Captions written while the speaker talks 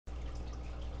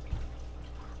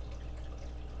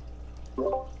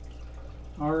All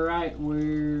right,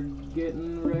 we're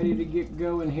getting ready to get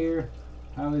going here.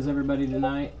 How is everybody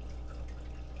tonight?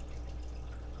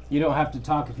 You don't have to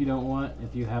talk if you don't want.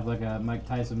 If you have like a Mike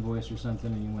Tyson voice or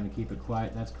something and you want to keep it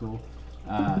quiet, that's cool.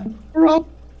 Uh,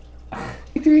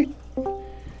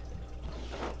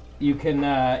 you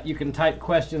can type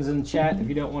questions in chat if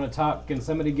you don't want to talk. Can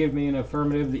somebody give me an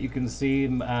affirmative that you can see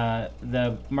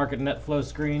the market net flow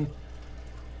screen?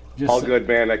 All good,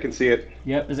 man. I can see it.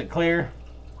 Yep. Is it clear?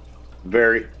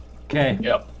 Very. Okay.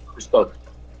 Yep. Stuck.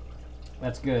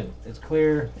 That's good. It's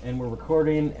clear, and we're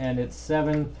recording, and it's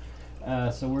 7.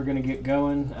 So we're going to get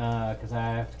going because I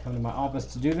have to come to my office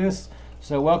to do this.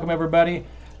 So welcome, everybody.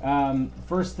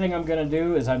 First thing I'm going to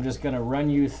do is I'm just going to run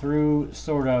you through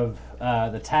sort of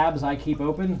the tabs I keep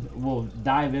open. We'll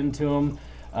dive into them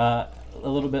a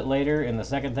little bit later. And the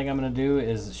second thing I'm going to do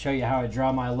is show you how I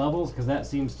draw my levels, because that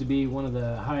seems to be one of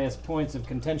the highest points of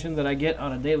contention that I get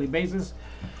on a daily basis.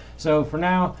 So for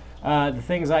now, the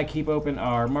things I keep open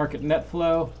are market net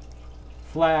flow,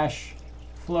 flash,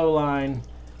 flow line,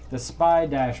 the SPY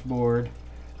dashboard,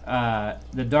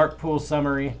 the dark pool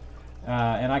summary,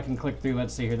 and I can click through.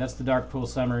 Let's see here. That's the dark pool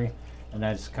summary, and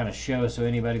that just kind of shows so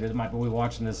anybody that might be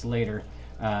watching this later.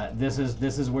 This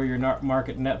is where your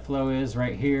market net flow is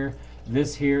right here.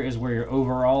 This here is where your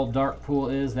overall dark pool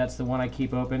is. That's the one I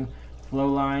keep open. Flow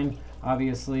line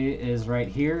obviously is right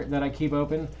here that I keep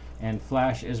open, and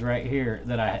flash is right here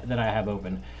that I have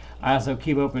open. I also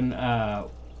keep open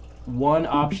one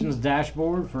options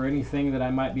dashboard for anything that I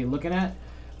might be looking at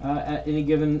any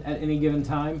given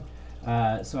time.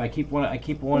 So I keep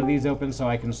one of these open so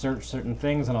I can search certain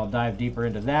things, and I'll dive deeper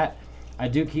into that. I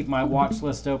do keep my watch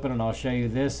list open, and I'll show you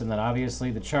this, and then obviously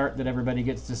the chart that everybody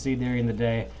gets to see during the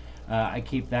day. I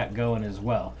keep that going as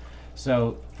well.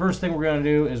 So first thing we're going to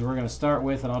do is we're going to start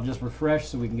with, and I'll just refresh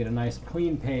so we can get a nice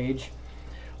clean page.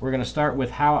 We're going to start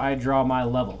with how I draw my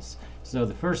levels. So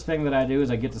the first thing that I do is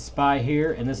I get to SPY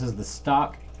here, and this is the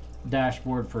stock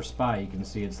dashboard for SPY. You can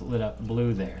see it's lit up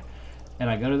blue there. And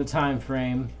I go to the time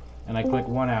frame, and I click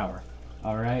 1 hour.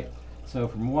 All right. So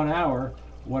from 1 hour,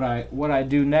 what I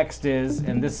do next is,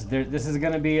 and this is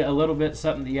going to be a little bit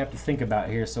something that you have to think about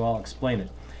here, so I'll explain it.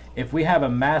 If we have a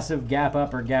massive gap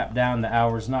up or gap down, the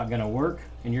hour's not going to work,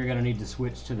 and you're going to need to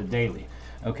switch to the daily.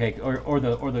 Okay, or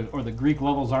the Greek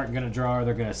levels aren't going to draw, or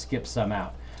they're going to skip some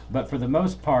out. But for the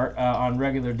most part, on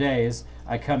regular days,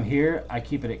 I come here, I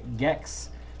keep it at GEX,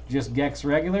 just GEX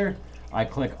regular. I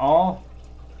click all,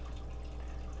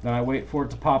 then I wait for it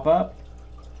to pop up.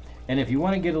 And if you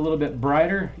want to get a little bit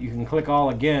brighter, you can click all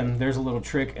again. There's a little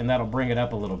trick, and that'll bring it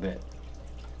up a little bit.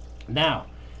 Now,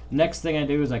 next thing I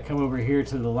do is I come over here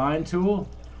to the line tool.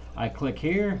 I click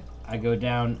here. I go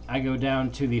down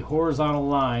to the horizontal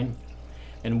line.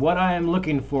 And what I am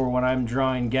looking for when I'm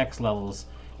drawing GEX levels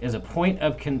is a point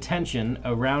of contention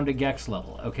around a GEX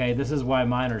level. Okay, this is why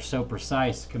mine are so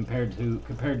precise compared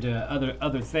to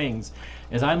other things.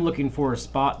 Is I'm looking for a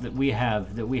spot that we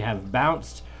have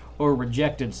bounced or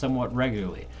rejected somewhat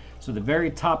regularly. So the very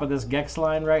top of this GEX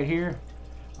line right here,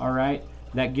 all right,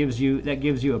 that gives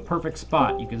you a perfect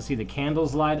spot. You can see the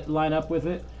candles line up with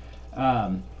it.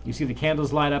 You see the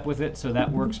candles light up with it, so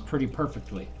that works pretty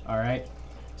perfectly. All right.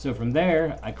 So from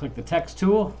there, I click the text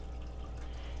tool,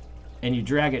 and you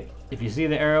drag it. If you see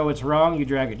the arrow, it's wrong. You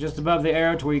drag it just above the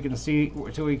arrow to where you can see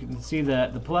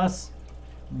the plus.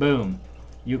 Boom.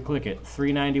 You click it.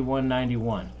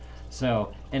 391.91.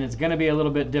 So, and it's going to be a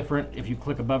little bit different if you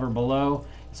click above or below.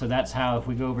 So that's how, if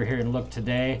we go over here and look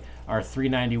today, our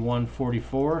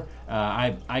 391.44.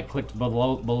 I clicked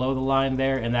below the line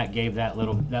there, and that gave that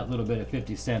little bit of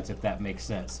 50 cents, if that makes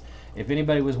sense. If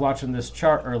anybody was watching this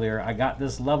chart earlier, I got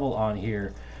this level on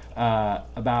here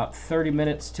about 30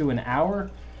 minutes to an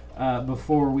hour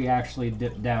before we actually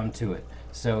dipped down to it.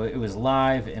 So it was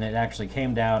live, and it actually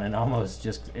came down and almost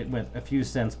it went a few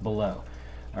cents below.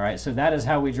 All right, so that is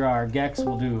how we draw our GEX.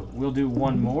 We'll do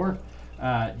one more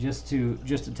just to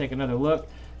take another look.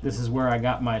 This is where I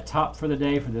got my top for the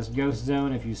day for this ghost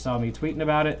zone. If you saw me tweeting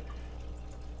about it,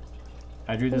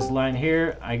 I drew this line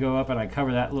here. I go up and I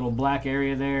cover that little black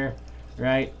area there,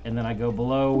 right? And then I go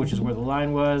below, which is where the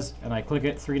line was, and I click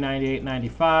it.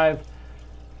 398.95.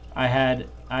 I had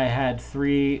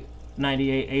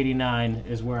 398.89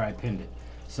 is where I pinned it.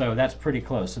 So that's pretty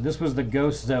close. So this was the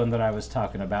ghost zone that I was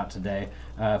talking about today,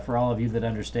 for all of you that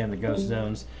understand the ghost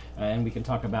zones, and we can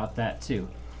talk about that too.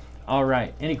 All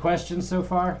right, any questions so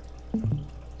far?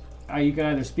 You can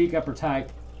either speak up or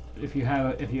type if you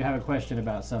have a question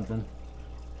about something.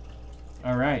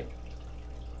 All right,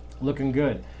 looking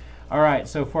good. All right,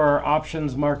 so for our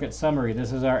options market summary,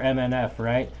 this is our MNF,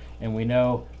 right? And we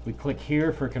know we click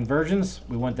here for conversions.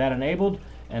 We want that enabled,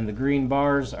 and the green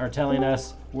bars are telling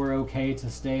us we're okay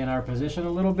to stay in our position a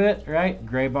little bit, right?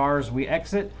 Gray bars, we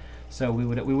exit. So we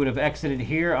would have exited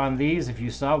here on these. If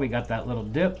you saw, we got that little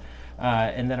dip.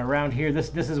 And then around here,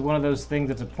 this is one of those things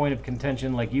that's a point of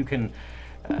contention. Like you can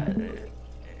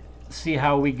see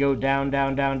how we go down,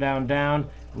 down, down, down, down.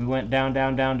 We went down,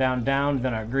 down, down, down, down.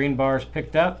 Then our green bars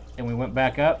picked up, and we went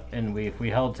back up. And if we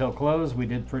held till close, we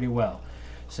did pretty well.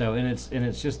 So and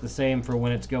it's just the same for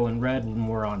when it's going red when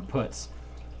we're on puts.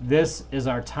 This is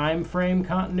our time frame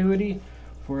continuity.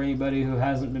 For anybody who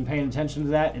hasn't been paying attention to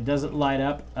that, it doesn't light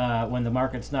up when the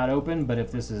market's not open. But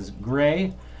if this is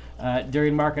gray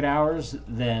during market hours,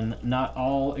 then not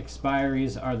all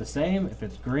expiries are the same. If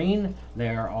it's green,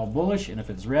 they are all bullish, and if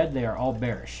it's red, they are all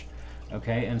bearish.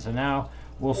 Okay, and so now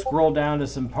we'll scroll down to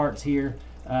some parts here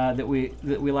that we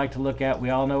like to look at.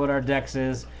 We all know what our DEX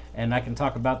is, and I can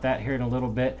talk about that here in a little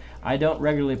bit. I don't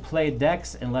regularly play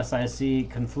DEX unless I see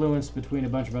confluence between a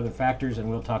bunch of other factors, and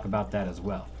we'll talk about that as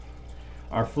well.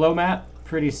 Our flow map,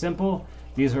 pretty simple.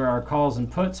 These are our calls and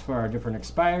puts for our different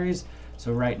expiries.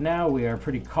 So right now we are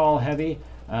pretty call heavy,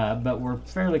 but we're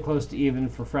fairly close to even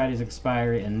for Friday's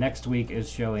expiry, and next week is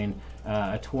showing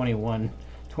a 21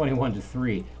 to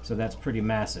 3. So that's pretty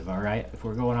massive, all right? If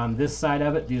we're going on this side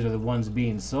of it, these are the ones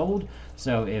being sold.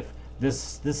 So if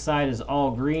this side is all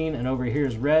green and over here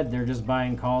is red, they're just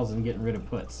buying calls and getting rid of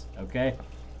puts, okay?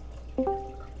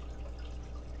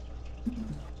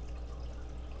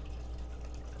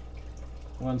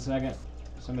 One second.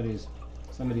 Somebody's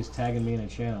tagging me in a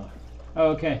channel. Oh,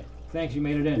 okay. Thanks, you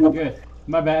made it in. Good.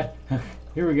 My bad.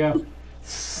 Here we go.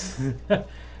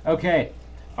 Okay.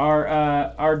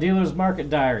 Our dealer's market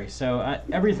diary. So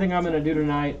everything I'm going to do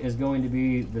tonight is going to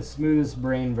be the smoothest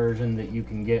brain version that you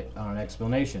can get on an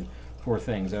explanation for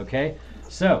things, okay?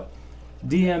 So,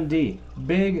 DMD,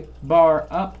 big bar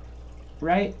up,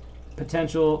 right?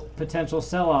 Potential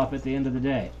sell-off at the end of the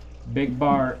day. Big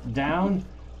bar down,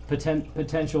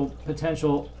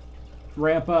 potential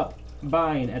ramp up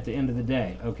buying at the end of the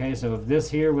day. Okay, so if this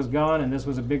here was gone and this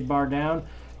was a big bar down,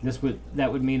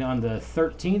 that would mean on the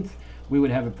 13th we would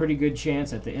have a pretty good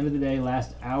chance at the end of the day,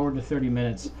 last hour to 30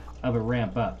 minutes of a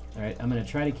ramp up. All right, I'm going to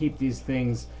try to keep these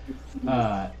things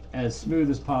as smooth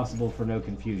as possible for no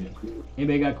confusion.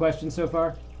 Anybody got questions so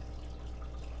far?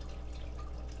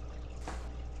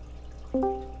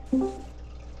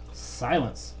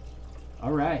 Silence.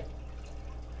 All right.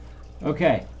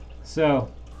 Okay,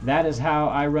 so that is how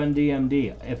I run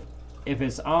DMD. If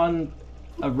it's on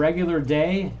a regular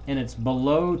day and it's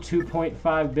below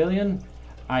 2.5 billion,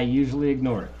 I usually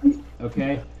ignore it.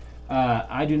 Okay,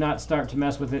 I do not start to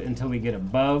mess with it until we get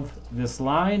above this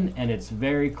line and it's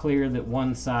very clear that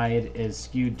one side is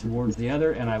skewed towards the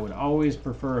other, and I would always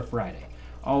prefer a Friday.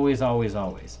 Always, always,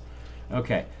 always.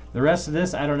 Okay, the rest of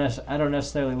this I don't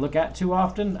necessarily look at too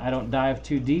often. I don't dive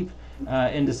too deep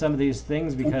into some of these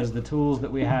things because the tools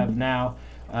that we have now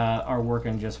are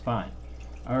working just fine.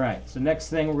 All right, so next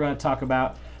thing we're going to talk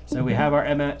about, so we have our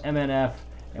MNF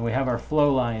and we have our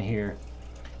flow line here.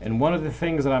 And one of the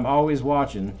things that I'm always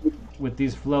watching with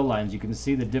these flow lines, you can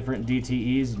see the different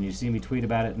DTEs, and you see me tweet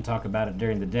about it and talk about it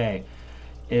during the day,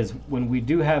 is when we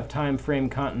do have time frame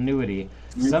continuity,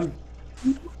 who's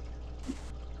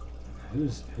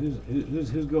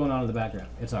going on in the background?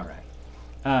 It's all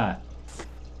right.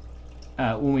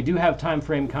 When we do have time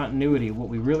frame continuity, what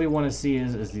we really want to see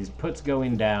is these puts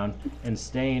going down and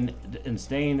staying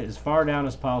as far down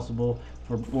as possible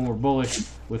for when we're bullish,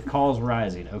 with calls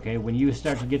rising. Okay, when you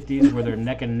start to get these where they're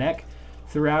neck and neck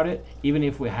throughout it, even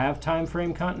if we have time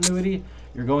frame continuity,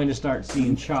 you're going to start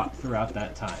seeing chop throughout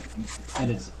that time,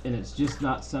 and it's just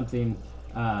not something.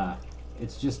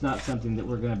 It's just not something that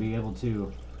we're going to be able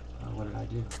to. What did I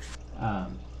do?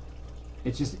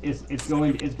 It's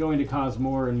going to cause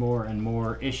more and more and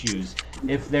more issues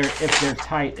if they're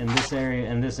tight in this area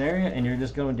and you're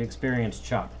just going to experience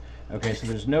chop. Okay, so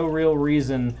there's no real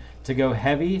reason to go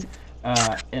heavy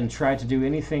and try to do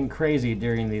anything crazy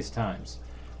during these times.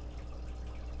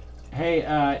 Hey,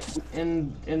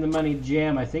 in the money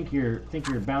jam, I think you're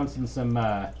bouncing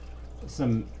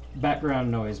some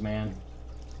background noise, man.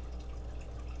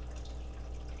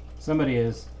 Somebody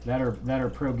is that are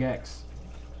pro Gex.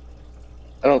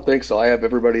 I don't think so. I have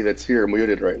everybody that's here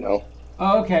muted right now.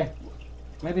 Oh, okay.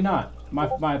 Maybe not.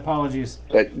 My apologies.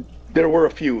 But there were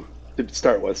a few to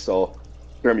start with, so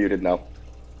they're muted now.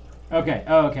 Okay.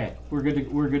 Oh, okay. We're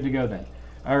good to go then.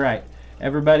 All right,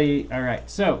 everybody. All right.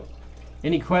 So,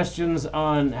 any questions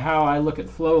on how I look at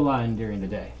flow line during the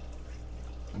day?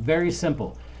 Very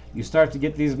simple. You start to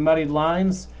get these muddied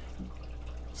lines.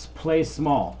 play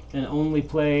small and only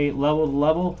play level to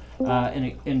level,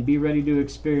 and be ready to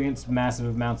experience massive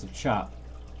amounts of chop.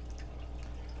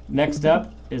 Next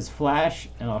up is Flash,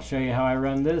 and I'll show you how I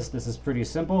run this. This is pretty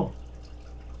simple.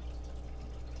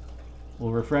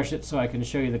 We'll refresh it so I can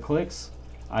show you the clicks.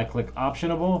 I click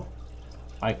Optionable.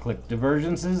 I click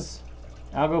Divergences,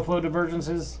 Algo Flow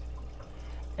Divergences,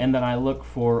 and then I look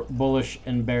for bullish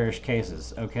and bearish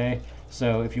cases, okay?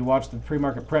 So if you watch the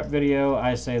pre-market prep video,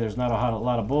 I say there's not a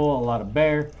lot of bull, a lot of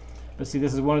bear. But see,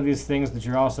 this is one of these things that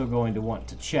you're also going to want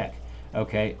to check,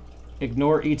 okay?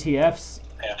 Ignore ETFs.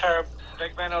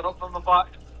 Big man are up on the back.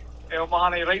 El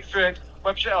Mahoney right foot.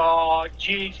 Whips it. Oh,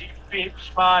 jeez, he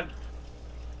beeps, man.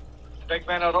 Big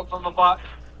man are up on the back.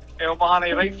 El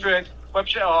Mahoney right foot.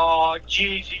 Whips it. Oh,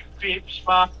 jeez, he beeps,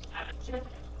 man.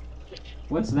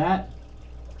 What's that?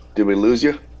 Did we lose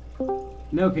you?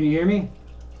 No, can you hear me?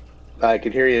 I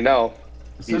can hear you now.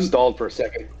 You stalled for a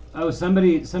second. Oh,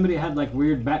 somebody had like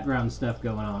weird background stuff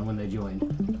going on when they joined.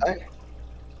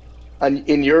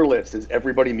 In your list, is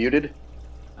everybody muted?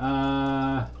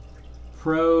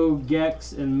 Pro,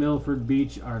 Gex, and Milford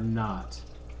Beach are not.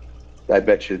 I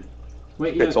bet you.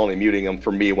 Wait, it's only muting them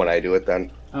for me when I do it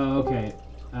then. Oh, okay.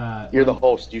 You're the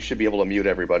host. You should be able to mute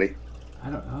everybody. I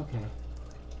don't. Okay.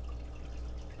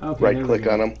 Okay. Right click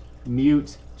on them.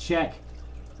 Mute. Check.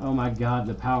 Oh my God,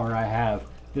 the power I have.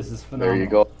 This is phenomenal. There you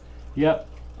go. Yep.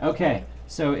 Okay.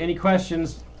 So any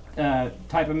questions,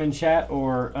 type them in chat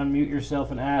or unmute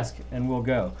yourself and ask, and we'll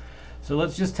go. So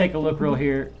let's just take a look real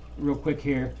quick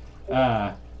here.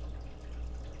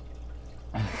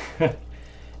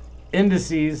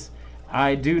 Indices.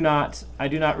 I do not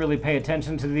really pay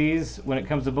attention to these when it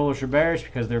comes to bullish or bearish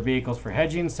because they're vehicles for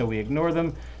hedging, so we ignore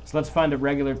them. So let's find a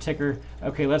regular ticker.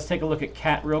 Okay, let's take a look at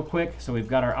CAT real quick. So we've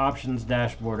got our options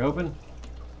dashboard open.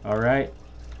 All right,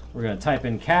 we're going to type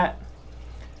in CAT,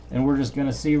 and we're just going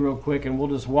to see real quick, and we'll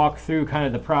just walk through kind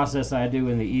of the process I do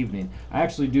in the evening. I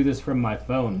actually do this from my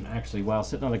phone, actually, while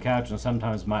sitting on the couch and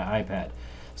sometimes my iPad.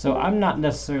 So I'm not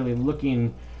necessarily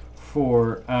looking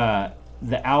for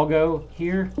the algo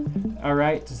here, all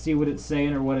right, to see what it's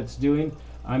saying or what it's doing.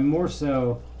 I'm more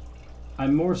so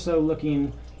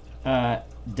looking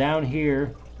down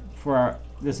here for our,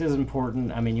 this is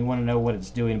important. I mean, you want to know what it's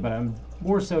doing, but I'm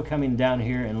more so coming down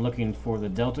here and looking for the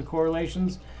delta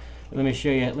correlations. Let me show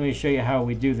you how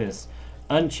we do this.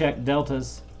 Uncheck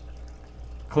deltas,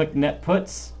 click net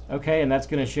puts, okay, and that's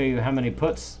going to show you how many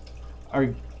puts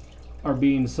are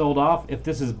being sold off. If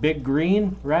this is big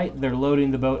green, right, they're loading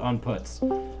the boat on puts.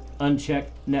 Uncheck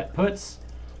net puts,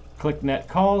 click net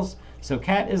calls. So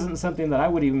CAT isn't something that I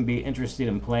would even be interested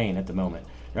in playing at the moment,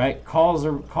 right? Calls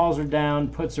are down,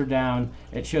 puts are down.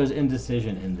 It shows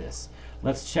indecision in this.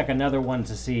 Let's check another one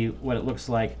to see what it looks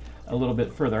like a little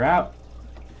bit further out.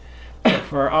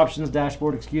 For our options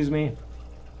dashboard, excuse me.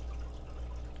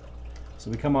 So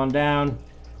we come on down.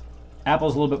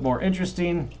 Apple's a little bit more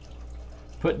interesting.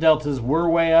 Put deltas were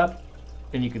way up,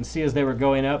 and you can see as they were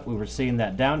going up, we were seeing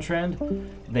that downtrend.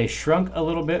 They shrunk a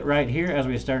little bit right here as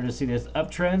we started to see this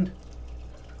uptrend.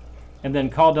 And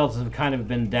then call deltas have kind of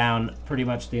been down pretty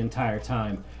much the entire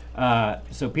time.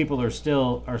 So people are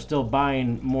still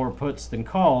buying more puts than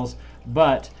calls,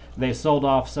 but they sold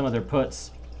off some of their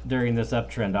puts during this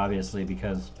uptrend, obviously,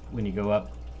 because when you go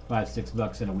up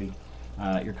 $5-6 in a week,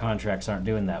 your contracts aren't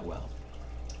doing that well.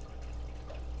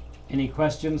 Any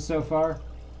questions so far?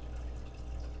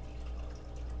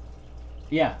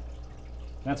 Yeah,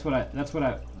 that's what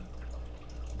I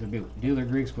the dealer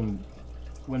Greeks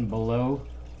when below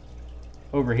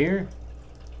over here,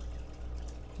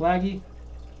 Flaggy.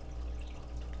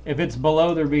 If it's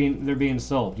below, they're being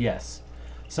sold. Yes.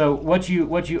 So what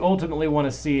you ultimately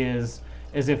want to see is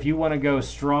if you want to go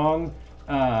strong,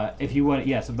 if you want,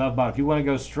 yes, above bottom. If you want to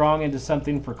go strong into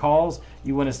something for calls,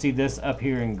 you want to see this up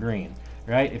here in green,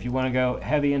 right? If you want to go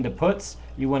heavy into puts,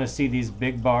 you want to see these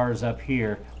big bars up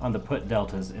here on the put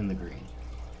deltas in the green.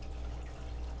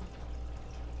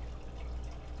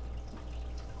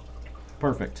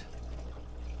 Perfect.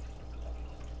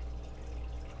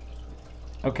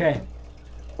 Okay.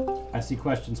 I see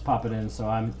questions popping in, so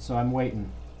I'm waiting.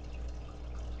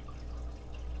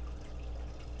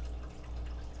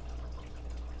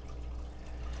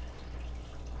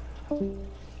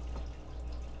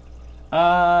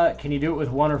 Can you do it with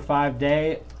 1 or 5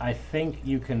 day? I think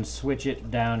you can switch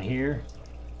it down here.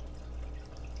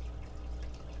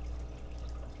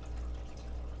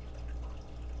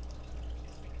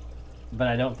 But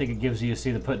I don't think it gives you, see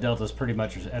the put deltas pretty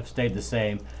much have stayed the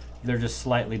same. They're just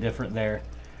slightly different there.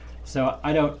 So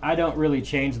I don't really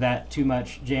change that too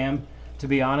much, Jam, to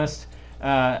be honest.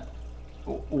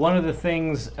 one of the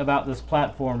things about this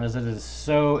platform is it is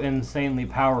so insanely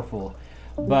powerful,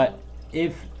 but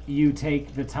if you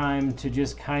take the time to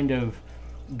just kind of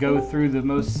go through the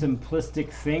most simplistic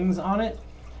things on it,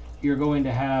 you're going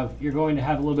to have a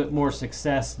little bit more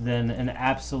success than an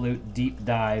absolute deep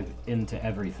dive into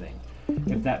everything,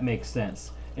 if that makes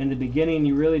sense. In the beginning,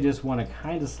 you really just want to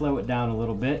kind of slow it down a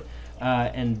little bit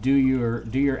and do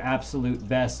your absolute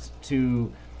best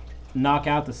to knock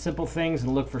out the simple things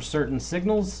and look for certain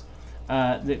signals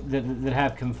that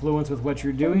have confluence with what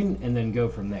you're doing, and then go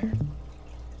from there.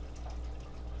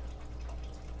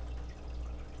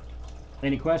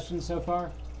 Any questions so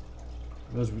far?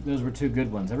 Those were two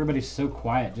good ones. Everybody's so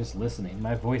quiet just listening.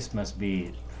 My voice must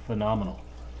be phenomenal.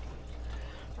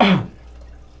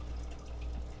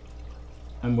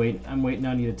 I'm waiting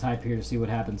on you to type here to see what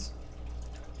happens.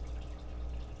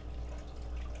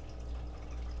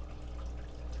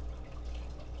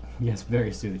 Yes,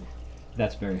 very soothing.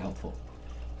 That's very helpful.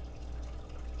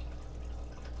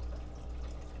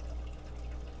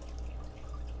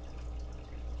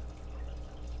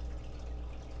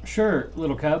 Sure,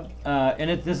 little cub.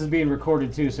 And this is being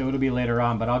recorded too, so it'll be later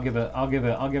on. But I'll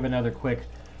give another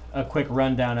quick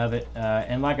rundown of it.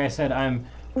 And like I said, I'm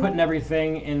putting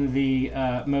everything in the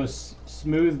most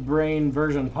smooth brain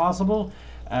version possible.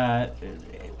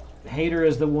 Hater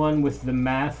is the one with the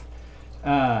math.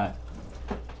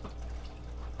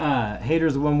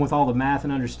 Hater's the one with all the math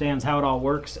and understands how it all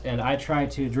works, and I try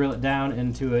to drill it down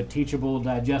into a teachable,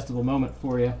 digestible moment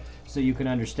for you so you can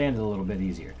understand it a little bit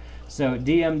easier. So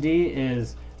DMD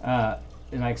is,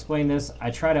 and I explain this,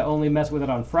 I try to only mess with it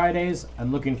on Fridays.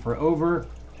 I'm looking for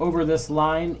over this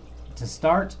line to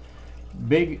start.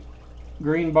 Big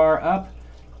green bar up,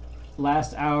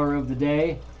 last hour of the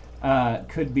day,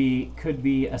 could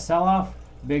be a sell-off.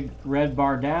 Big red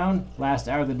bar down, last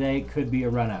hour of the day could be a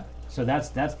run-up. So that's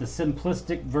the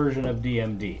simplistic version of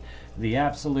DMD. The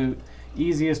absolute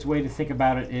easiest way to think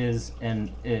about it is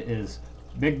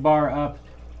big bar up,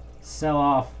 sell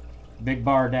off, big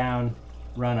bar down,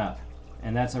 run up.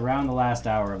 And that's around the last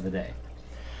hour of the day.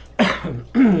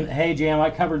 Hey Jam, I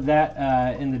covered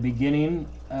that in the beginning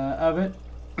of it.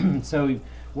 So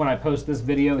when I post this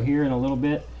video here in a little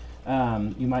bit,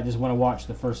 you might just want to watch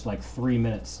the first like 3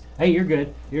 minutes. Hey, you're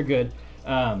good. You're good.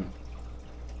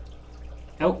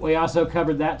 Oh, we also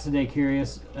covered that today,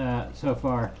 Curious, so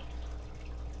far.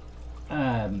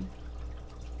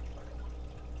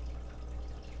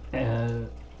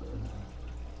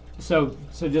 So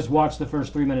just watch the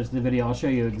first 3 minutes of the video. I'll show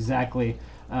you exactly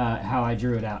how I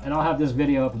drew it out. And I'll have this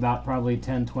video up about probably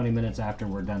 10-20 minutes after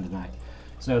we're done tonight.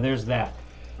 So there's that.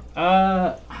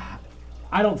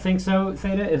 I don't think so,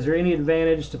 Theta. Is there any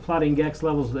advantage to plotting Gex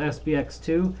levels with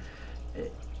SPX2?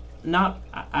 Not,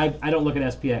 I don't look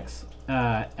at SPX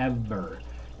ever.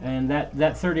 And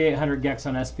that 3800 Gex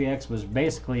on SPX was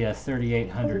basically a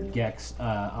 3800 Gex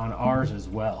on ours as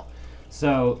well.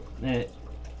 So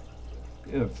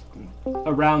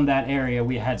around that area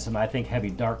we had some, I think, heavy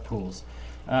dark pools.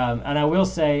 And I will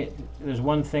say there's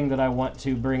one thing that I want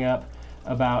to bring up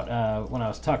about when I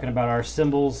was talking about our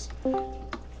symbols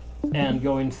and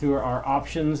going through our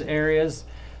options areas.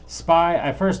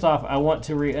 SPY, first off, I want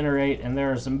to reiterate, and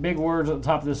there are some big words at the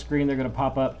top of the screen, they're going to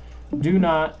pop up. Do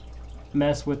not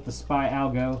mess with the SPY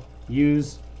algo.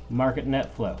 Use market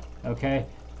net flow, okay?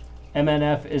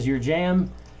 MNF is your jam.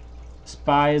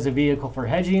 SPY is a vehicle for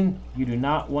hedging. You do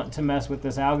not want to mess with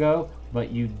this algo,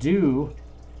 but you do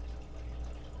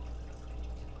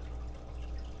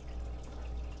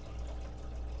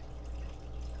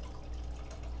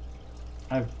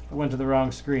I went to the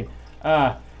wrong screen.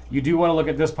 You do want to look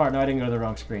at this part. No, I didn't go to the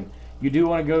wrong screen. You do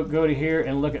want to go to here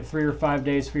and look at 3 or 5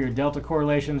 days for your delta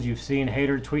correlations. You've seen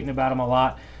Hater tweeting about them a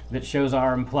lot. That shows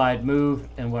our implied move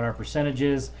and what our percentage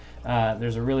is.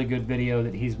 There's a really good video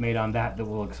that he's made on that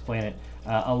will explain it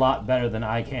a lot better than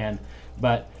I can.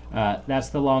 But that's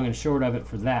the long and short of it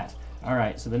for that. All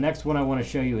right, so the next one I want to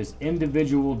show you is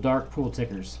individual dark pool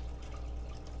tickers.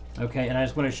 Okay, and I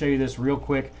just want to show you this real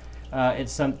quick.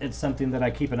 It's something that I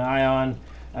keep an eye on.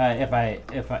 If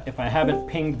I haven't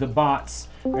pinged the bots,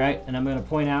 right, and I'm going to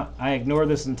point out, I ignore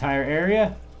this entire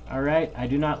area. All right, I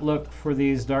do not look for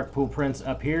these dark pool prints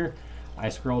up here. I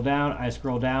scroll down,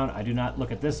 I do not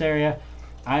look at this area.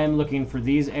 I am looking for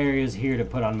these areas here to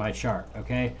put on my chart,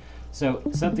 okay? So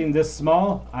something this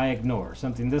small, I ignore.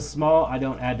 Something this small, I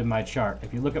don't add to my chart.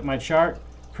 If you look at my chart,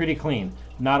 pretty clean,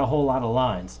 not a whole lot of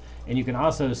lines. And you can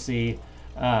also see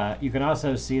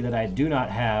that I do not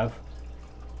have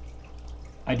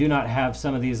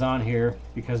some of these on here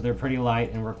because they're pretty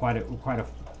light and we're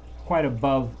quite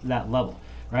above that level,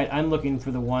 right? I'm looking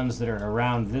for the ones that are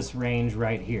around this range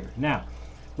right here. Now,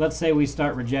 let's say we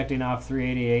start rejecting off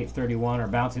 388, 31, or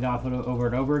bouncing off it over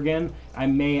and over again, I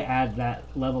may add that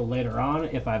level later on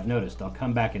if I've noticed. I'll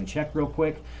come back and check real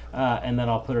quick, and then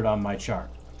I'll put it on my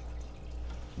chart.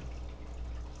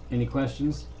 Any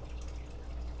questions?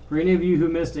 For any of you who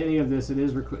missed any of this, it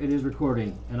is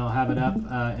recording, and I'll have it up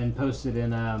and posted in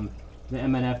the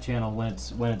MNF channel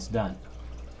when it's done.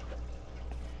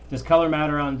 Does color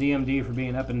matter on DMD for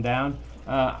being up and down?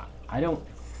 I don't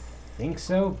think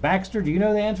so. Baxter, do you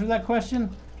know the answer to that question?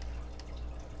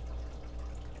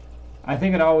 I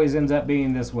think it always ends up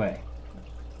being this way.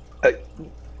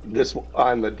 This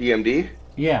on the DMD?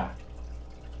 Yeah.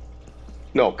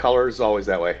 No, color is always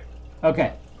that way.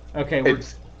 Okay. Okay.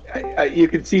 It's you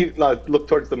can see. Look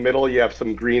towards the middle. You have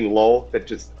some green low that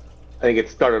just. I think it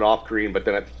started off green, but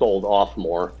then it sold off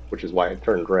more, which is why it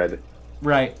turned red.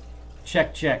 Right.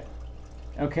 Check.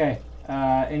 Okay.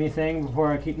 Anything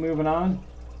before I keep moving on?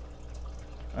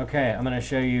 Okay, I'm going to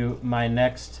show you my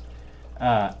next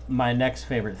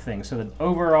favorite thing. So the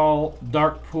overall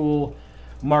dark pool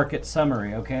market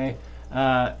summary. Okay,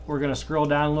 we're going to scroll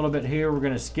down a little bit here. We're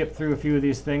going to skip through a few of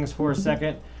these things for a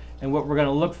second, and what we're going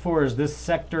to look for is this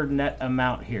sector net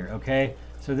amount here. Okay,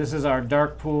 so this is our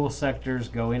dark pool sectors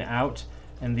going out,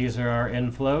 and these are our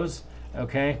inflows.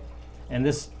 Okay, and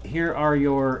here are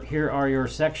your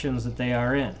sections that they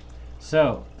are in.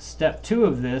 So step 2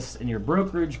 of this, and your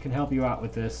brokerage can help you out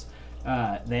with this.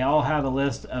 They all have a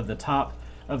list of the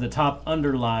top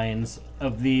underlines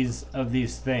of these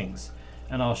things,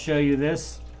 and I'll show you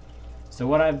this. So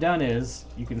what I've done is,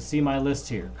 you can see my list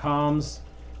here: comms,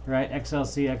 right?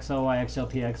 XLC, XLY,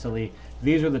 XLP, XLE.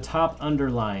 These are the top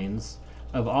underlines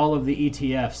of all of the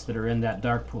ETFs that are in that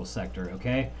dark pool sector.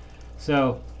 Okay,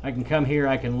 so I can come here,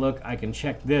 I can look, I can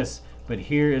check this, but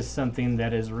here is something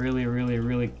that is really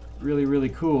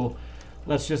cool.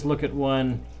 Let's just look at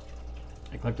one.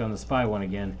 I clicked on the SPY one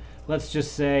again. Let's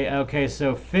just say, okay,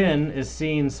 so Finn is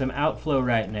seeing some outflow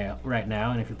right now,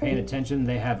 and if you're paying attention,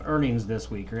 they have earnings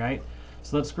this week, right?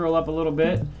 So let's scroll up a little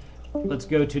bit. Let's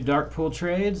go to dark pool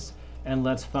trades, and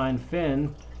let's find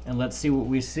Finn, and let's see what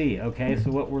we see. Okay,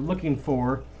 so what we're looking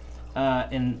for,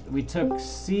 and we took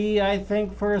C, I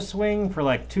think, for a swing for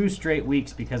like 2 straight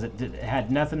weeks because it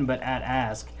had nothing but at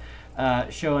ask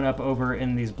showing up over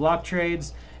in these block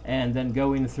trades, and then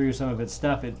going through some of its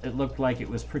stuff, it looked like it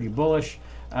was pretty bullish,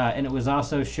 and it was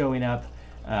also showing up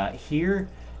here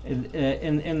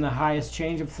in the highest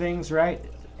change of things, right?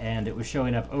 And it was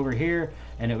showing up over here,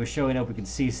 and it was showing up, we could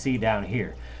see C down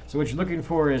here. So what you're looking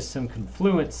for is some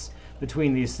confluence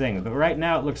between these things. But right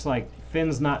now it looks like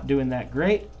Finn's not doing that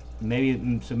great.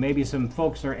 Maybe some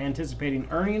folks are anticipating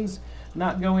earnings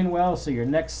not going well. So your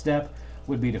next step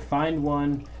would be to find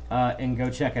one and go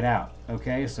check it out.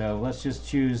 Okay, so let's just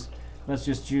choose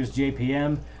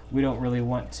JPM. We don't really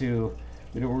want to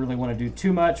do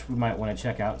too much. We might want to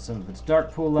check out some of its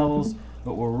dark pool levels,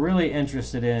 but what we're really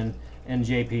interested in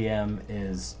JPM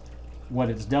is what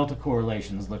its delta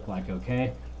correlations look like.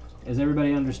 Okay, is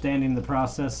everybody understanding the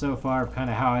process so far of kind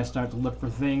of how I start to look for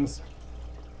things?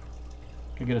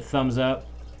 Can I get a thumbs up,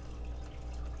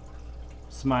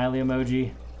 smiley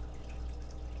emoji?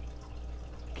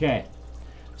 Okay,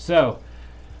 so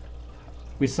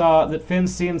we saw that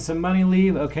Finn's seeing some money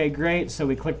leave. Okay, great. So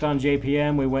we clicked on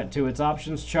JPM. We went to its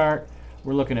options chart.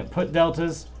 We're looking at put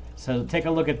deltas. So take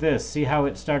a look at this. See how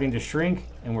it's starting to shrink,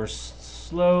 and we're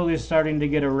slowly starting to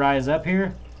get a rise up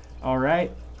here. All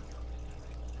right.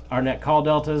 Our net call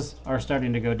deltas are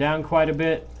starting to go down quite a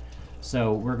bit.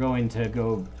 So we're going to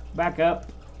go back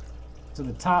up to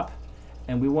the top,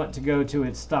 and we want to go to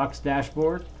its stocks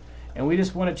dashboard, and we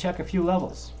just want to check a few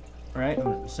levels. Right?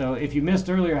 So if you missed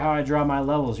earlier how I draw my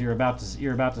levels, you're about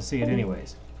to see it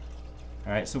anyways.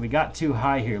 All right, so we got too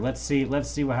high here. Let's see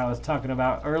how I was talking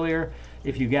about earlier.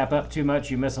 If you gap up too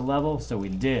much, you miss a level. So we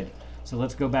did. So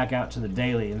let's go back out to the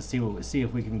daily and see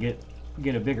if we can get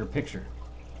a bigger picture.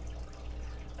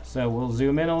 So we'll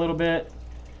zoom in a little bit.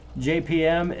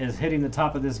 JPM is hitting the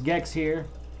top of this GEX here.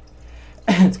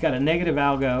 It's got a negative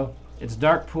algo. Its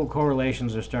dark pool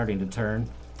correlations are starting to turn.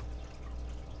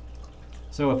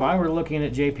 So if I were looking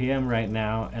at JPM right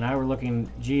now, and I were looking,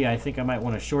 gee, I think I might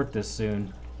want to short this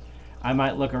soon, I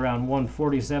might look around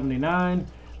 140.79.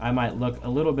 I might look a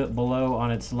little bit below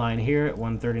on its line here at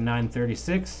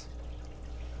 139.36. Is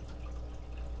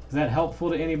that helpful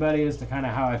to anybody as to kind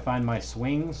of how I find my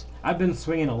swings? I've been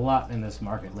swinging a lot in this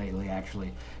market lately,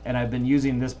 actually, and I've been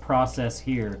using this process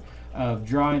here of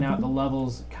drawing out the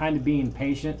levels, kind of being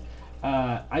patient.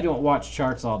 I don't watch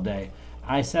charts all day.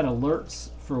 I set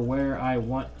alerts for where I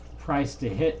want price to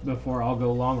hit before I'll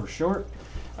go long or short.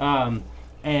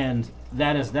 And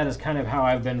that is kind of how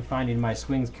I've been finding my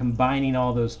swings, combining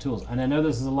all those tools. And I know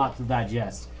this is a lot to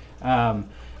digest.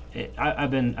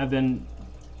 I've been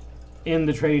in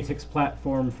the Tradytics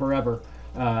platform forever,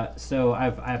 so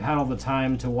I've had all the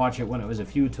time to watch it when it was a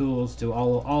few tools to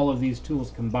all of these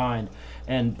tools combined,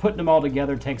 and putting them all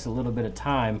together takes a little bit of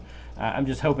time. I'm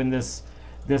just hoping this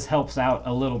helps out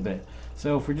a little bit.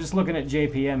 So if we're just looking at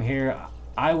JPM here,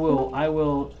 I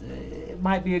will it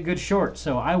might be a good short,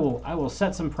 so I will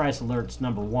set some price alerts,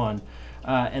 number one,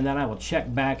 and then I will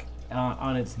check back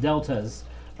on its deltas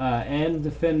and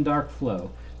the fin dark flow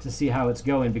to see how it's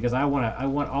going, because I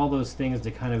want all those things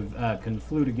to kind of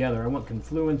conflude together. I want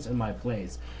confluence in my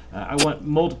plays. I want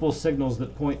multiple signals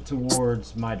that point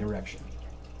towards my direction.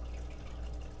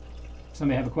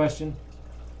 Somebody have a question?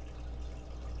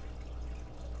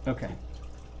 Okay,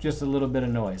 just a little bit of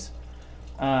noise.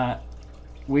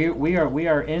 We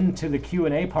are into the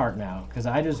Q&A part now, because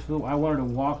I wanted to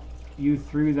walk you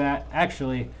through that.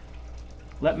 Actually,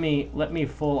 let me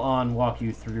full on walk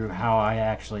you through how I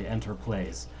actually enter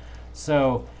plays.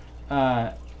 So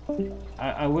I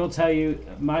will tell you,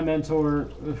 my mentor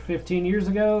 15 years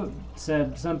ago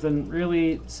said something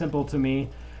really simple to me,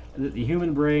 that the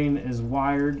human brain is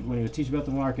wired, when he was teaching about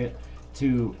the market,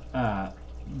 to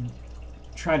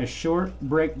try to short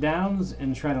breakdowns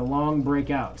and try to long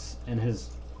breakouts. And his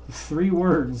 3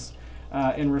 words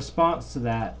in response to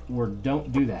that were,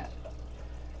 don't do that.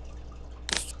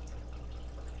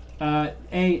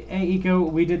 Eco,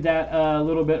 we did that a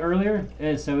little bit earlier,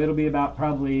 so it'll be about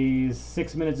probably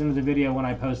 6 minutes into the video when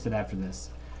I post it after this.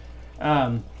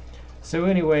 So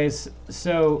anyways,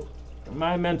 so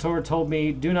my mentor told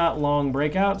me, do not long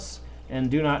breakouts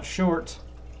and do not short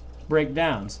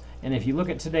breakdowns. And if you look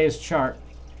at today's chart,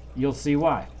 you'll see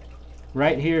why.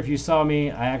 Right here, if you saw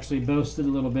me, I actually boasted a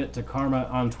little bit to Karma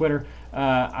on Twitter.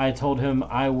 I told him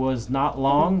I was not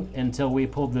long until we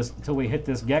hit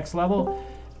this Gex level,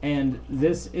 and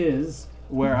this is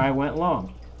where I went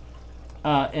long.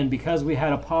 And because we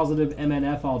had a positive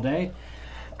MNF all day,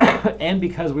 and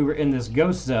because we were in this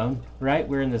ghost zone, right?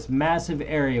 We're in this massive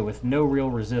area with no real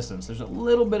resistance. There's a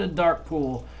little bit of dark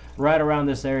pool right around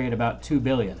this area at about 2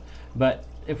 billion. But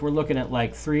if we're looking at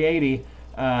like 380,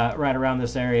 right around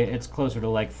this area, it's closer to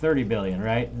like 30 billion,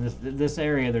 right? This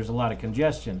area, there's a lot of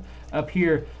congestion. Up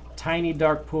here, tiny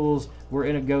dark pools, we're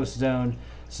in a ghost zone.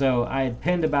 So I had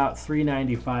pinned about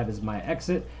 395 as my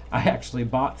exit. I actually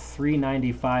bought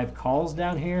 395 calls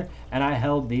down here, and I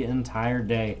held the entire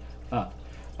day up.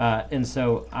 And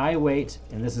so I wait,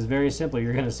 and this is very simple.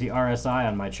 You're going to see RSI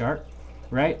on my chart,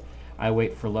 right? I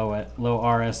wait for low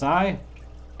RSI,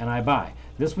 and I buy.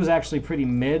 This was actually pretty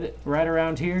mid right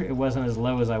around here. It wasn't as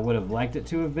low as I would have liked it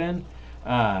to have been.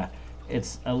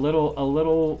 It's a little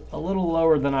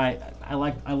lower than I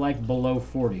like below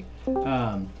 40.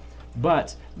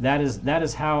 But that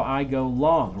is how I go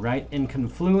long, right? In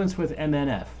confluence with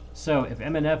MNF. So if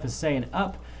MNF is saying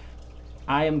up,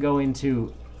 I am going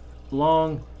to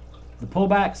long the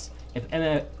pullbacks. If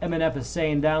MNF is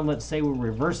saying down, let's say we're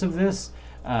reverse of this,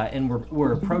 and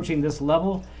we're approaching this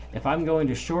level, if I'm going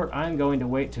to short, I'm going to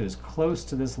wait to as close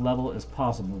to this level as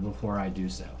possible before I do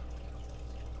so.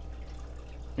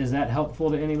 Is that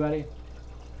helpful to anybody?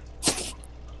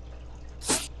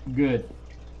 Good.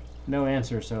 No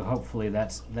answer, so hopefully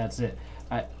that's it.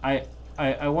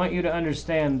 I want you to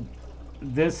understand,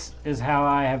 this is how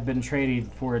I have been trading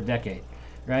for a decade,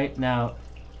 right? Now,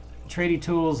 Trady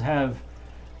tools have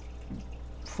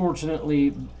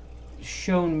fortunately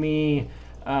shown me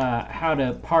how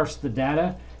to parse the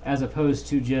data, as opposed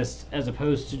to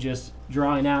just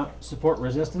drawing out support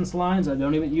resistance lines. I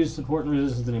don't even use support and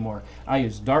resistance anymore. I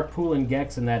use dark pool and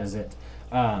Gex, and that is it.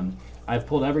 I've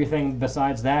pulled everything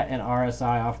besides that and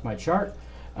RSI off my chart,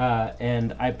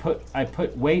 and I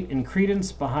put weight and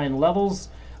credence behind levels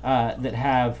that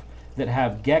have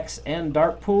Gex and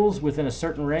dark pools within a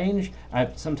certain range.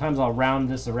 Sometimes I'll round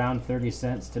this around 30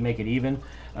 cents to make it even,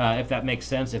 if that makes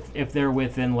sense. If they're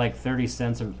within like 30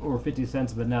 cents or 50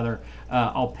 cents of another,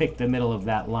 I'll pick the middle of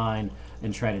that line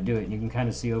and try to do it. And you can kind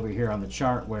of see over here on the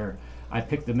chart where I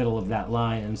picked the middle of that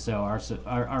line, and so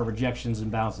our rejections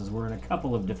and bounces were in a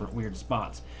couple of different weird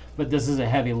spots. But this is a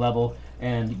heavy level,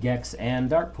 and Gex and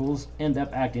dark pools end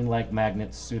up acting like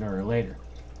magnets sooner or later.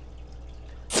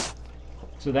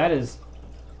 So that is,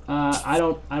 I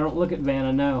don't look at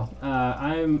Vanna, no.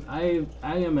 I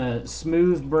am a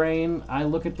smooth brain. I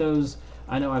look at those.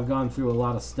 I know I've gone through a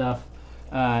lot of stuff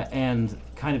and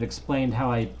kind of explained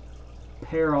how I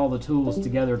pair all the tools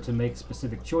together to make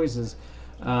specific choices.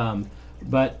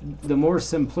 But the more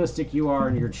simplistic you are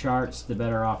in your charts, the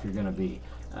better off you're going to be.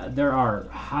 There are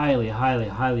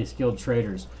highly skilled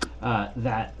traders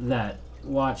that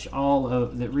watch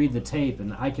that read the tape,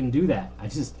 and I can do that.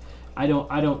 I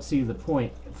don't see the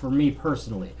point for me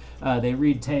personally. They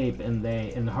read tape and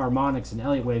the harmonics and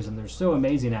Elliott waves, and they're so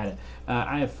amazing at it.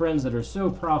 I have friends that are so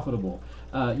profitable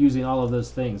using all of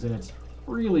those things, and it's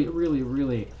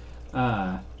really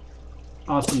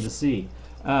awesome to see.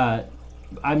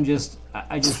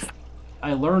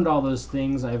 I learned all those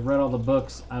things. I've read all the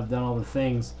books. I've done all the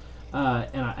things,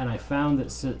 and I found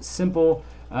that simple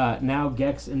now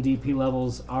GEX and DP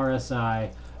levels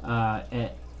RSI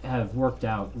have worked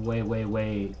out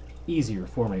way easier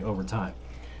for me over time.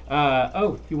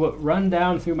 Run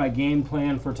down through my game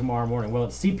plan for tomorrow morning. Well,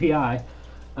 it's CPI,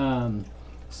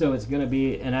 so it's going to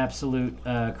be an absolute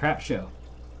crap show,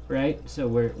 right? So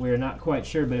we're not quite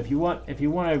sure. But if you want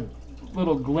a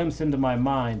little glimpse into my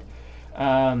mind,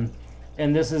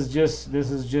 and this is just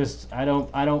I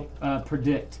don't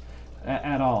predict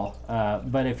at all.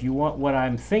 But if you want what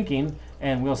I'm thinking,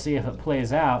 and we'll see if it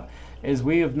plays out, is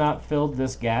we have not filled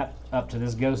this gap up to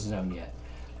this ghost zone yet.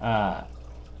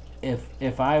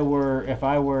 If I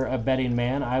were a betting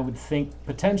man, I would think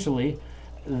potentially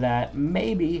that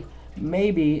maybe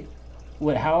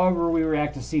however we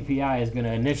react to CPI is going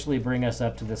to initially bring us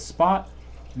up to this spot,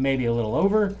 maybe a little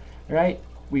over, right?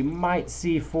 We might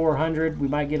see 400, we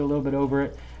might get a little bit over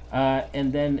it,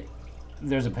 and then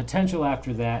there's a potential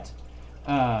after that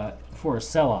for a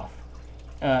sell-off.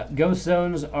 Ghost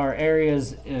zones are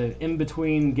areas in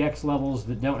between GEX levels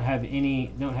that don't have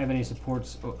any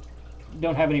supports,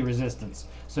 don't have any resistance,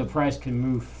 so price can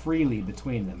move freely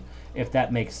between them, if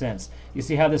that makes sense. You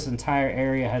see how this entire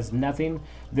area has nothing?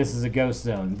 This is a ghost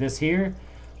zone. This here,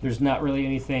 there's not really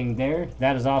anything there.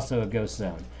 That is also a ghost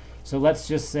zone. So let's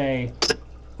just say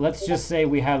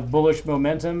we have bullish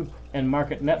momentum and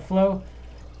market net flow.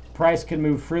 Price can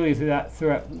move freely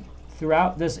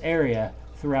throughout this area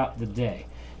throughout the day.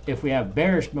 If we have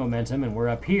bearish momentum and we're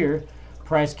up here,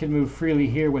 price can move freely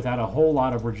here without a whole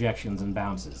lot of rejections and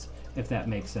bounces, if that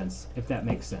makes sense.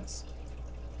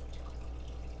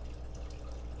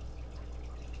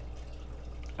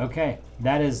 Okay,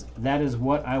 that is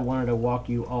what I wanted to walk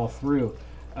you all through.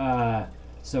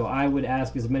 So I would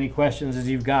ask as many questions as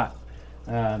you've got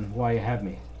while you have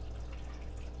me.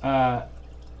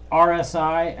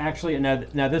 RSI, actually,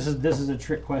 now this is a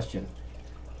trick question.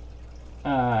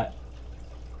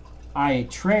 I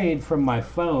trade from my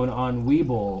phone on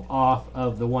Webull off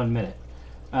of the 1 minute.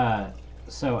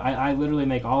 So I literally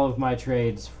make all of my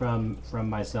trades from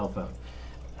my cell phone.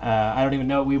 I don't even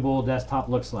know what Webull desktop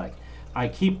looks like. I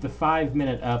keep the 5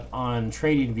 minute up on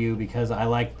TradingView because I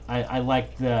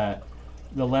like the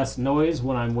less noise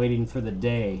when I'm waiting for the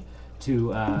day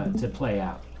to play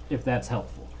out, if that's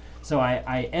helpful. So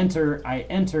I enter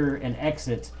and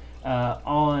exit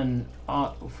from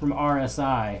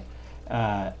RSI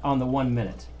on the 1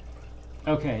 minute.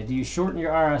 Okay, do you shorten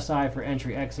your RSI for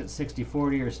entry exit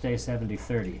 60-40 or stay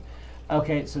 70-30?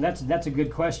 Okay, so that's a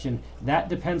good question. That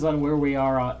depends on where we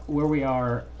are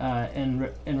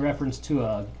in reference to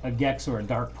a GEX or a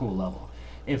dark pool level.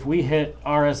 If we hit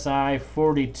RSI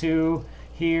 42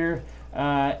 here,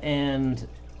 and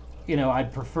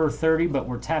I'd prefer 30, but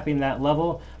we're tapping that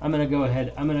level, I'm gonna go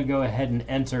ahead and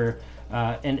enter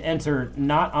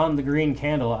not on the green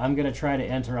candle. I'm gonna try to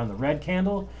enter on the red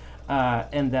candle,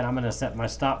 and then I'm gonna set my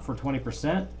stop for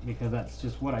 20% because that's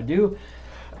just what I do.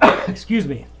 Excuse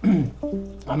me. I'm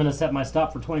gonna set my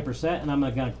stop for 20%, and I'm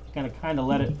gonna kind of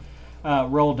let it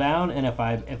roll down. And if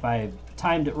I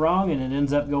timed it wrong and it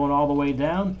ends up going all the way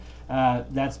down,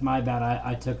 that's my bad.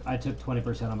 I took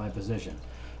 20% on my position.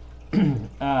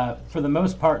 For the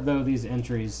most part, though, these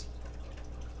entries,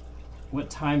 what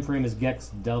time frame is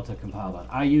GEX Delta compiled on?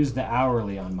 I use the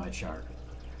hourly on my chart.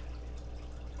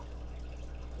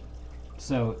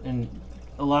 So, and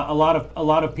a lot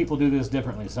of people do this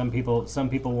differently. Some people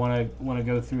want to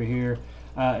go through here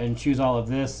and choose all of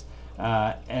this,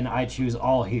 and I choose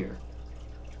all here.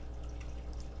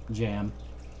 Jam.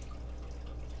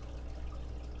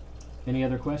 Any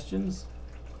other questions?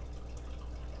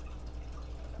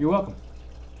 You're welcome.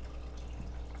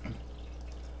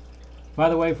 By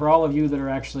the way, for all of you that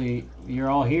are you're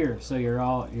all here, so you're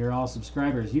all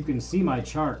subscribers. You can see my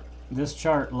chart, this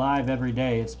chart live every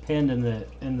day. It's pinned in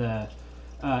the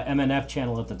MNF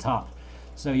channel at the top,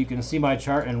 so you can see my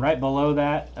chart. And right below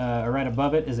that, or right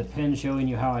above it, is a pin showing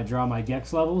you how I draw my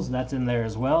GEX levels. That's in there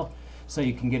as well, so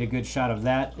you can get a good shot of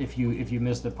that if you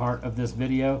missed a part of this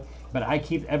video. But I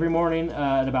keep every morning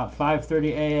at about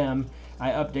 5:30 a.m. I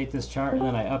update this chart, and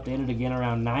then I update it again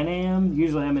around 9 a.m.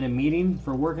 Usually I'm in a meeting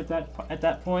for work at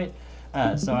that point,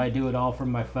 so I do it all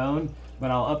from my phone. But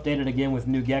I'll update it again with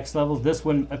new GEX levels. This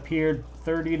one appeared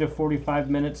 30 to 45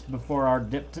 minutes before our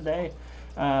dip today,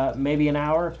 maybe an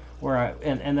hour,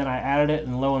 and then I added it,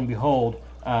 and lo and behold,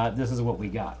 this is what we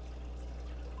got.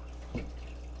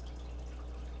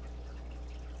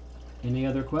 Any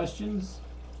other questions?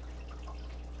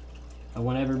 I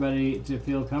want everybody to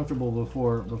feel comfortable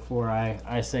before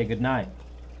I say goodnight.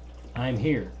 I'm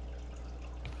here.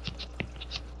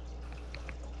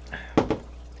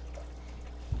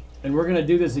 And we're gonna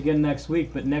do this again next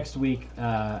week. But next week,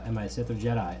 am I Sith or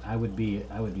Jedi? I would be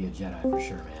a Jedi for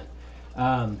sure,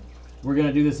 man. We're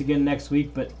gonna do this again next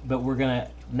week, but we're gonna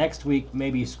next week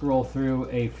maybe scroll through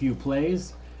a few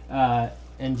plays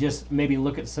and just maybe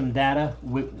look at some data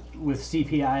with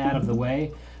CPI out of the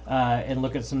way, and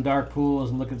look at some dark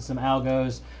pools and look at some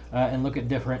algos, and look at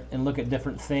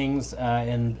different things,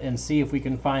 and see if we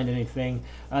can find anything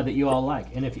that you all like.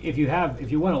 And if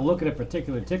you want to look at a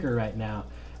particular ticker right now,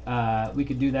 we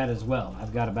could do that as well.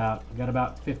 I've got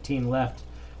about 15 left,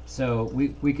 so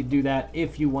we could do that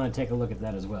if you want to take a look at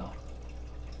that as well.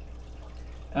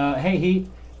 Hey Heat,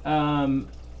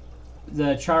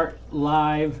 the chart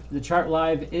live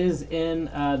is in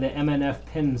the MNF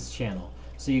pins channel.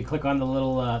 So you click on the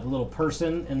little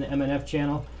person in the MNF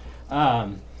channel,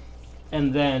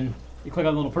 and then you click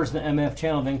on the little person in the MNF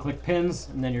channel, then click pins,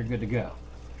 and then you're good to go.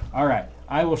 All right,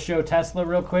 I will show Tesla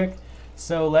real quick.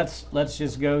 So let's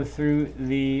just go through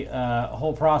the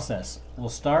whole process.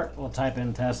 We'll type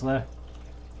in Tesla.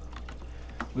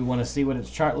 We want to see what its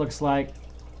chart looks like.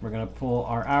 We're going to pull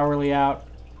our hourly out.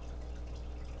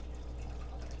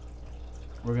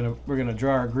 We're gonna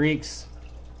draw our Greeks.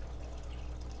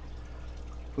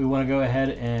 We want to go ahead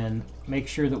and make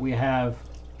sure that we have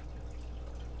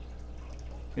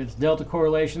its delta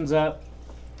correlations up.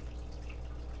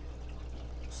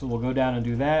 So we'll go down and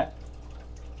do that.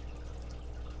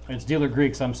 It's dealer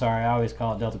Greeks, I'm sorry, I always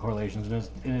call it delta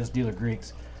correlations, and it's dealer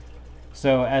Greeks.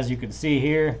 So as you can see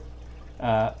here,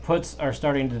 puts are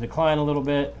starting to decline a little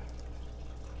bit.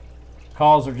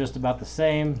 Calls are just about the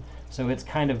same, so it's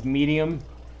kind of medium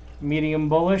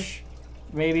bullish,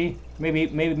 maybe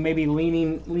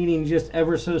leaning just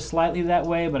ever so slightly that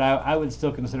way, but I would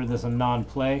still consider this a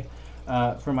non-play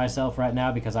for myself right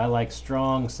now, because I like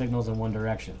strong signals in one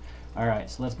direction. All right,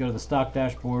 so let's go to the stock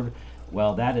dashboard.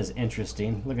 Well, that is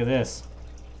interesting. Look at this.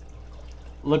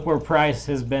 Look where price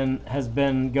has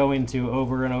been going to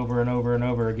over and over and over and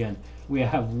over again. We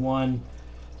have one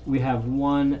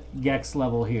GEX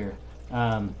level here.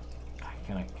 Can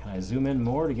I zoom in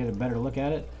more to get a better look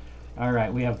at it? All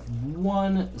right, we have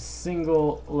one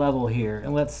single level here,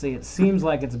 and let's see, it seems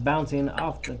like it's bouncing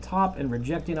off the top and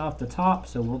rejecting off the top,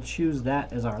 so we'll choose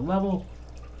that as our level.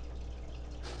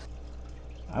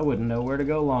 I wouldn't know where to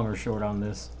go long or short on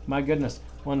this. My goodness,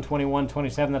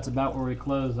 121.27, that's about where we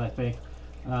closed, I think,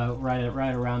 right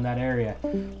around that area.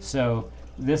 So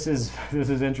this is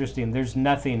interesting. There's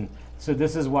nothing, so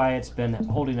this is why it's been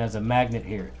holding as a magnet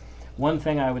here. One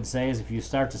thing I would say is if you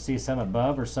start to see some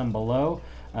above or some below,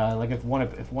 like if one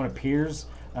appears,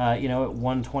 at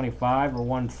 125 or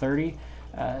 130,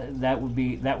 that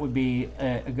would be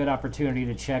a good opportunity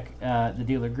to check the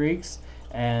dealer Greeks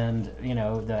and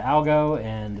the algo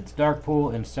and its dark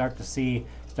pool, and start to see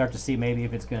maybe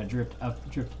if it's going to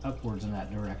drift upwards in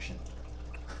that direction.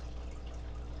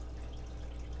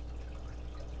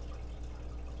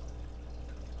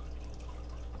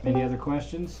 Any other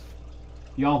questions?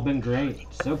 Y'all have been great.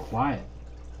 So quiet.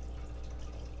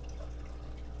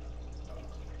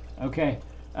 Okay.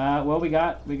 Well, we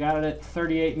got it at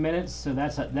 38 minutes, so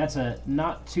that's a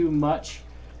not too much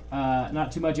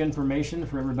information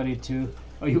for everybody to.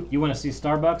 Oh, you want to see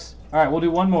Starbucks? All right, we'll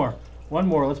do one more.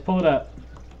 Let's pull it up.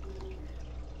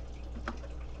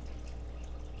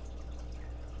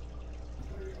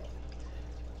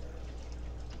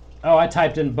 Oh, I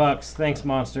typed in bucks. Thanks,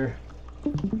 Monster.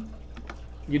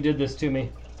 You did this to me.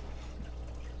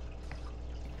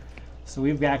 So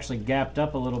we've actually gapped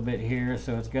up a little bit here,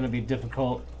 so it's going to be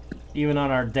difficult. Even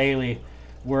on our daily,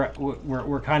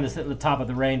 we're kind of sitting at the top of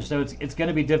the range, so it's going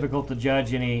to be difficult to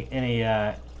judge any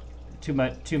too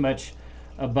much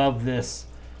above this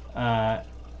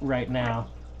right now.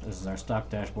 This is our stock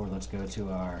dashboard. Let's go to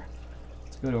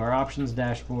our options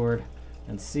dashboard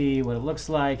and see what it looks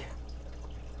like.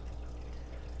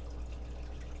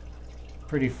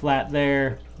 Pretty flat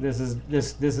there. This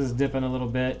is dipping a little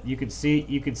bit. You could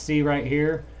see right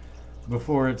here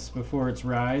before its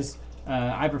rise.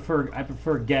 I prefer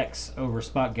GEX over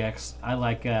spot GEX. I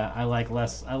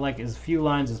like as few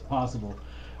lines as possible.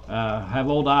 I have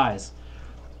old eyes,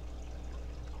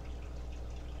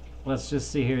 let's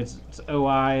just see here. It's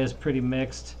OI is pretty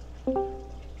mixed.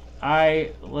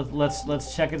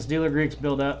 Let's check its dealer Greeks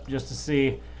build up just to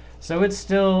see. So it's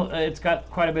still it's got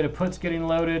quite a bit of puts getting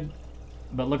loaded,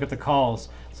 but look at the calls.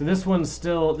 So this one's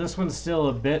still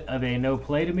a bit of a no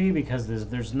play to me because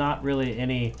there's not really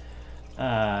any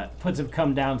puts have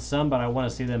come down some, but I want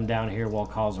to see them down here while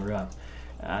calls are up.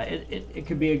 It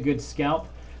could be a good scalp,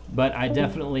 but I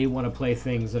definitely want to play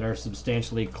things that are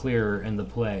substantially clearer in the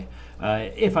play.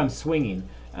 If I'm swinging,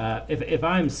 if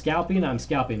I'm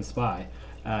scalping SPY.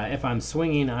 If I'm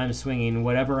swinging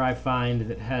whatever I find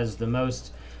that has the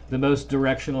most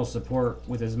directional support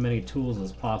with as many tools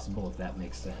as possible, if that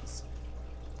makes sense.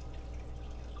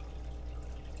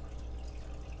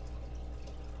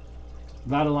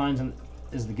 Vital lines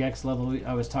is the Gex level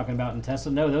I was talking about in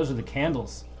Tesla. No, those are the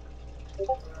candles.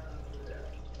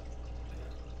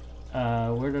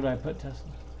 Where did I put Tesla?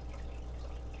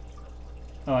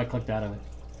 Oh, I clicked out of it.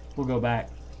 We'll go back.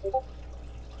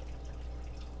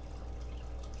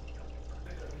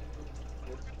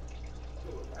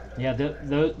 Yeah,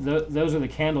 those are the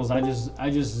candles. I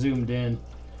just zoomed in,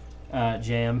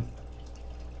 Jam.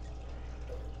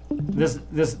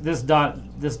 This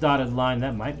dotted line,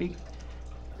 that might be.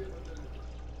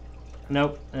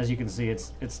 Nope. As you can see,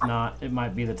 it's not. It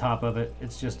might be the top of it.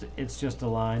 It's just a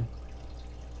line.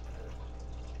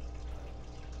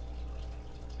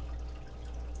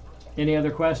 Any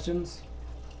other questions?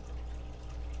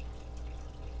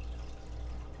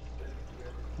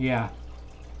 Yeah.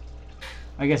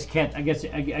 I guess you can't. I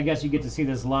guess you get to see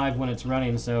this live when it's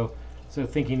running. So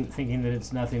thinking that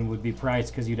it's nothing would be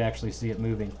priced because you'd actually see it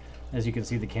moving. As you can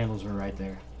see, the candles are right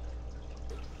there.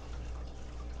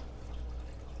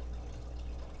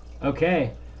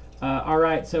 Okay. All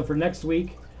right. So for next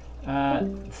week,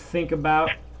 think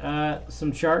about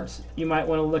some charts you might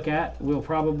want to look at. We'll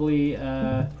probably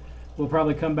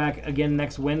come back again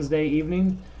next Wednesday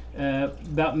evening.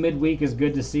 About midweek is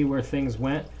good to see where things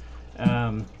went.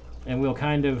 And we'll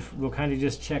kind of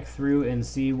just check through and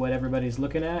see what everybody's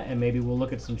looking at, and maybe we'll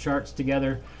look at some charts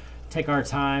together, take our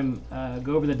time,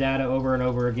 go over the data over and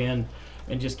over again,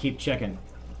 and just keep checking.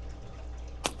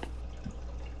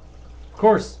 Of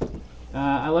course,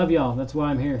 I love y'all. That's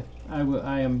why I'm here.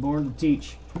 I am born to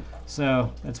teach,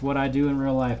 so that's what I do in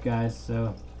real life, guys.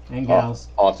 So and gals.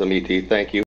 Awesome, ET. Thank you.